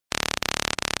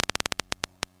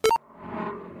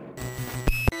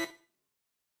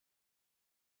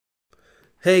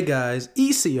Hey guys,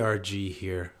 ECRG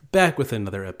here, back with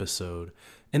another episode.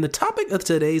 And the topic of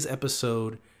today's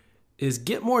episode is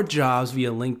get more jobs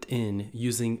via LinkedIn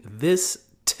using this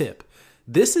tip.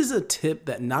 This is a tip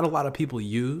that not a lot of people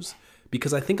use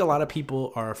because I think a lot of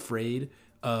people are afraid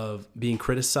of being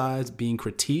criticized, being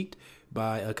critiqued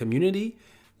by a community.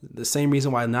 The same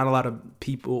reason why not a lot of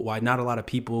people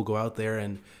go out there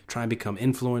and try and become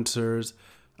influencers,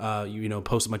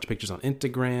 post a bunch of pictures on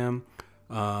Instagram.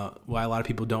 Why a lot of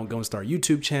people don't go and start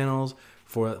YouTube channels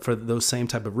for those same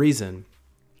type of reason,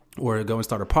 or go and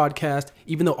start a podcast,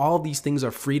 even though all of these things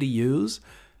are free to use.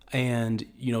 And,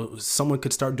 someone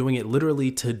could start doing it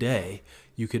literally today.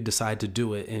 You could decide to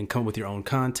do it and come up with your own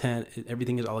content.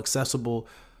 Everything is all accessible.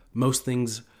 Most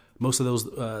of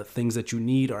those things that you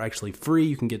need are actually free.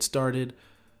 You can get started.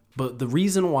 But the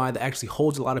reason why that actually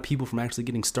holds a lot of people from actually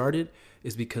getting started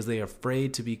is because they are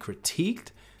afraid to be critiqued.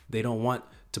 They don't want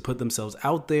to put themselves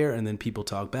out there and then people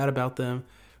talk bad about them,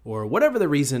 or whatever the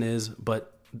reason is,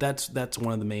 but that's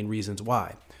one of the main reasons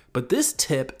why. But this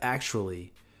tip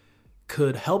actually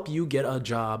could help you get a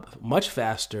job much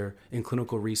faster in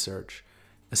clinical research,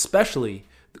 especially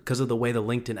because of the way the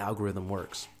LinkedIn algorithm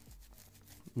works.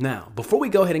 Now, before we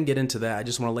go ahead and get into that, I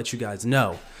just want to let you guys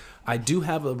know I do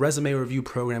have a resume review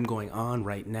program going on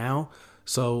right now.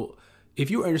 So if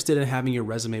you're interested in having your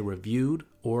resume reviewed,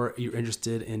 or you're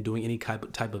interested in doing any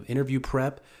type of interview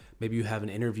prep, maybe you have an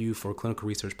interview for a clinical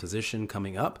research position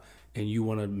coming up and you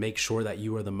want to make sure that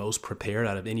you are the most prepared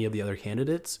out of any of the other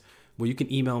candidates, well, you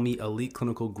can email me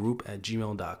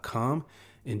eliteclinicalgroup@gmail.com,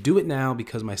 and do it now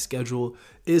because my schedule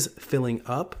is filling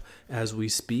up as we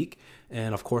speak.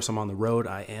 And of course, I'm on the road.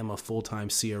 I am a full-time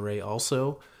CRA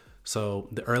also. So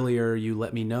the earlier you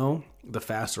let me know, the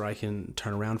faster I can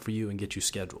turn around for you and get you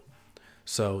scheduled.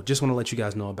 So just want to let you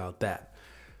guys know about that.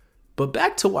 But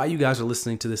back to why you guys are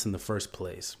listening to this in the first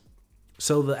place.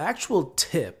 So the actual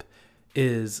tip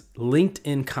is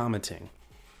LinkedIn commenting.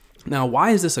 Now, why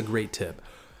is this a great tip?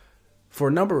 For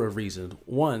a number of reasons.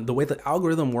 One, the way the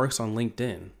algorithm works on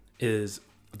LinkedIn is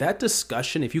that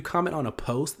discussion, if you comment on a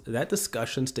post, that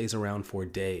discussion stays around for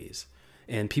days.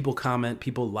 And people comment,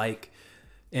 people like,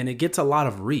 and it gets a lot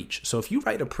of reach. So if you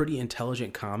write a pretty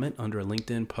intelligent comment under a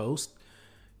LinkedIn post,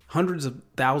 hundreds of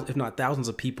thousands, if not thousands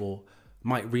of people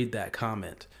might read that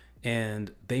comment,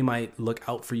 and they might look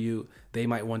out for you. They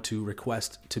might want to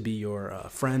request to be your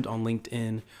friend on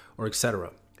LinkedIn, or etc.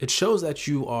 It shows that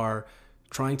you are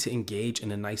trying to engage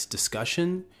in a nice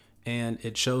discussion, and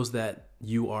it shows that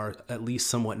you are at least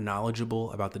somewhat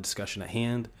knowledgeable about the discussion at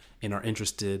hand and are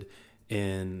interested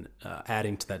in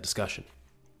adding to that discussion.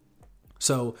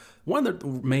 So one of the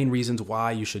main reasons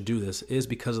why you should do this is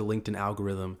because of the LinkedIn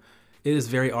algorithm. It is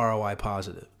very ROI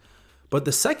positive. But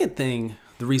the second thing,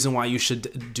 the reason why you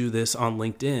should do this on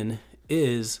LinkedIn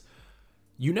is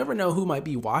you never know who might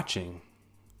be watching.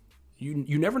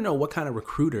 You never know what kind of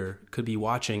recruiter could be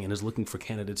watching and is looking for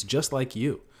candidates just like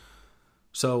you.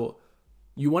 So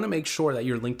you want to make sure that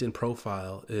your LinkedIn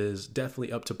profile is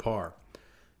definitely up to par.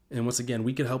 And once again,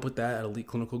 we can help with that at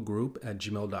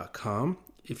eliteclinicalgroup@gmail.com.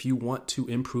 If you want to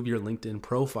improve your LinkedIn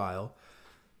profile,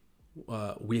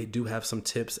 we do have some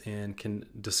tips and can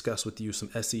discuss with you some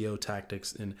SEO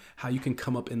tactics and how you can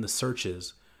come up in the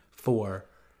searches for,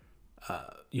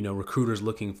 recruiters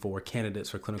looking for candidates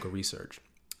for clinical research.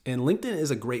 And LinkedIn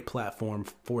is a great platform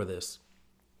for this.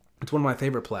 It's one of my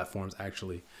favorite platforms,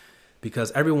 actually,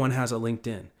 because everyone has a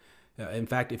LinkedIn. In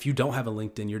fact, if you don't have a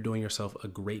LinkedIn, you're doing yourself a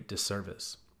great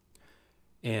disservice.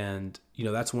 And,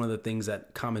 that's one of the things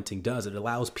that commenting does. It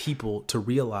allows people to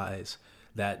realize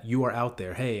that you are out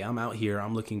there. Hey, I'm out here.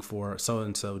 I'm looking for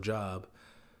so-and-so job.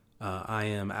 I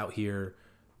am out here,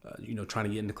 trying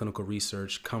to get into clinical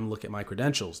research. Come look at my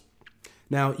credentials.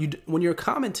 Now, when you're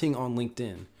commenting on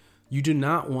LinkedIn, you do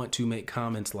not want to make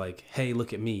comments like, hey,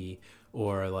 look at me,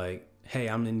 or like, hey,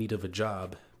 I'm in need of a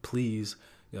job. Please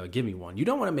give me one. You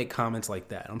don't want to make comments like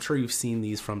that. I'm sure you've seen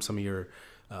these from some of your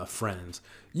friends.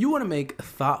 You want to make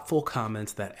thoughtful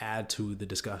comments that add to the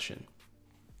discussion.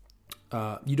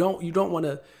 You don't want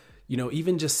to,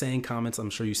 even just saying comments, I'm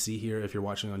sure you see here if you're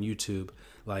watching on YouTube,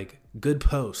 like good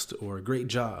post or great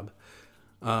job.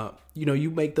 You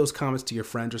make those comments to your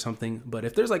friends or something, but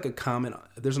if there's like a comment,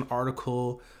 there's an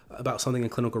article about something in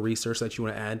clinical research that you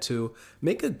want to add to,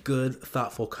 make a good,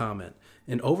 thoughtful comment.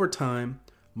 And over time,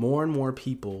 more and more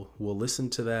people will listen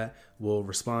to that, will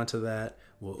respond to that,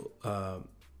 will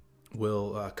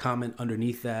comment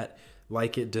underneath that,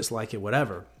 like it, dislike it,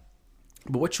 whatever.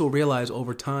 But what you'll realize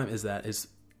over time is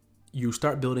you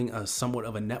start building a somewhat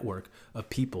of a network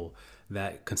of people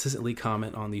that consistently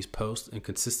comment on these posts and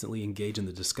consistently engage in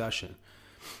the discussion.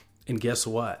 And guess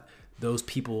what? those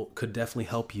people could definitely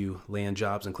help you land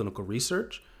jobs in clinical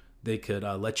research. They could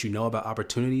let you know about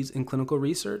opportunities in clinical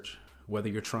research, whether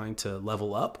you're trying to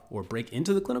level up or break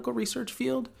into the clinical research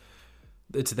field,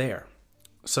 it's there.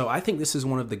 So I think this is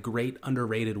one of the great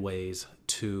underrated ways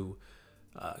to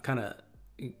kind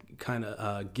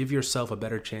of give yourself a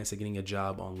better chance at getting a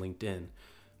job on LinkedIn.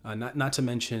 Not to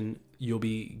mention you'll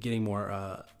be getting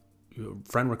more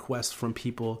friend requests from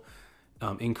people,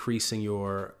 increasing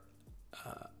your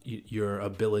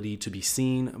ability to be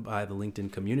seen by the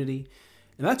LinkedIn community.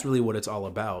 And that's really what it's all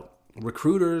about.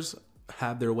 Recruiters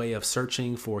have their way of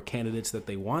searching for candidates that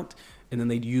they want, and then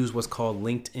they use what's called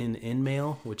LinkedIn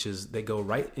InMail, which is they go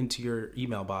right into your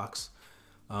email box.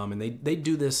 And they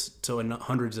do this to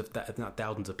hundreds of, if not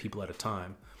thousands of people at a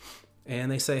time.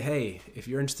 And they say, hey, if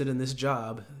you're interested in this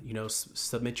job,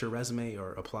 submit your resume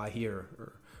or apply here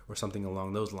or something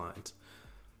along those lines.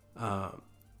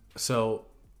 So,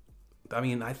 I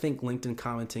mean, I think LinkedIn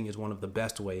commenting is one of the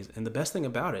best ways. And the best thing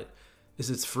about it is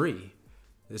it's free.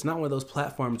 It's not one of those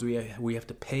platforms where you have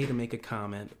to pay to make a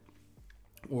comment,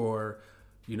 or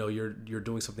you're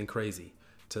doing something crazy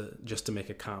just to make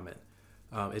a comment.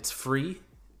 It's free,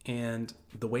 and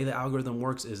the way the algorithm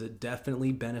works is it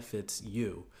definitely benefits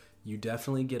you. You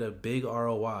definitely get a big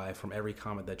ROI from every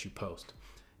comment that you post,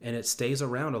 and it stays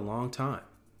around a long time.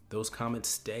 Those comments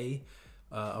stay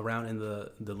around in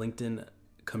the LinkedIn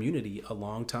community a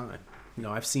long time.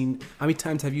 I've seen, how many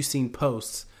times have you seen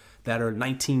posts that are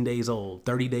 19 days old,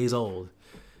 30 days old,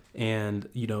 and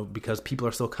because people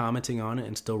are still commenting on it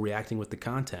and still reacting with the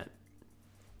content?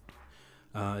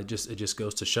 It just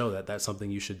goes to show that that's something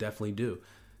you should definitely do.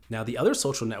 Now, the other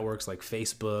social networks like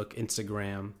Facebook,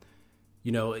 Instagram,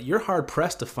 you're hard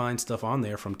pressed to find stuff on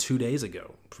there from 2 days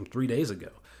ago, from 3 days ago.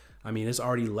 I mean, it's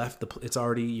already it's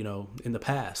already in the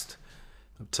past,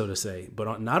 so to say.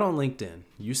 But not on LinkedIn.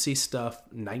 You see stuff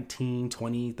 19,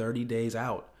 20, 30 days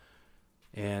out,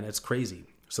 and it's crazy.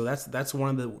 So that's one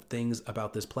of the things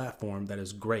about this platform that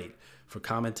is great for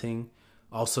commenting.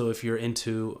 Also, if you're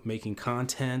into making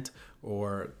content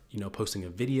or posting a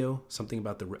video, something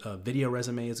about the video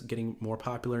resume is getting more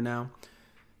popular now.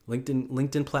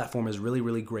 LinkedIn platform is really,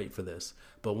 really great for this.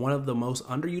 But one of the most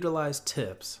underutilized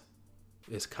tips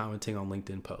is commenting on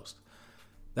LinkedIn posts.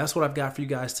 That's what I've got for you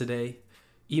guys today.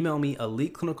 Email me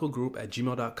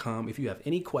eliteclinicalgroup@gmail.com if you have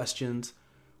any questions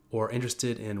or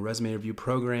interested in resume review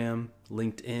program,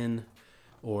 LinkedIn,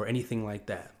 or anything like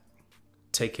that.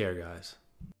 Take care, guys.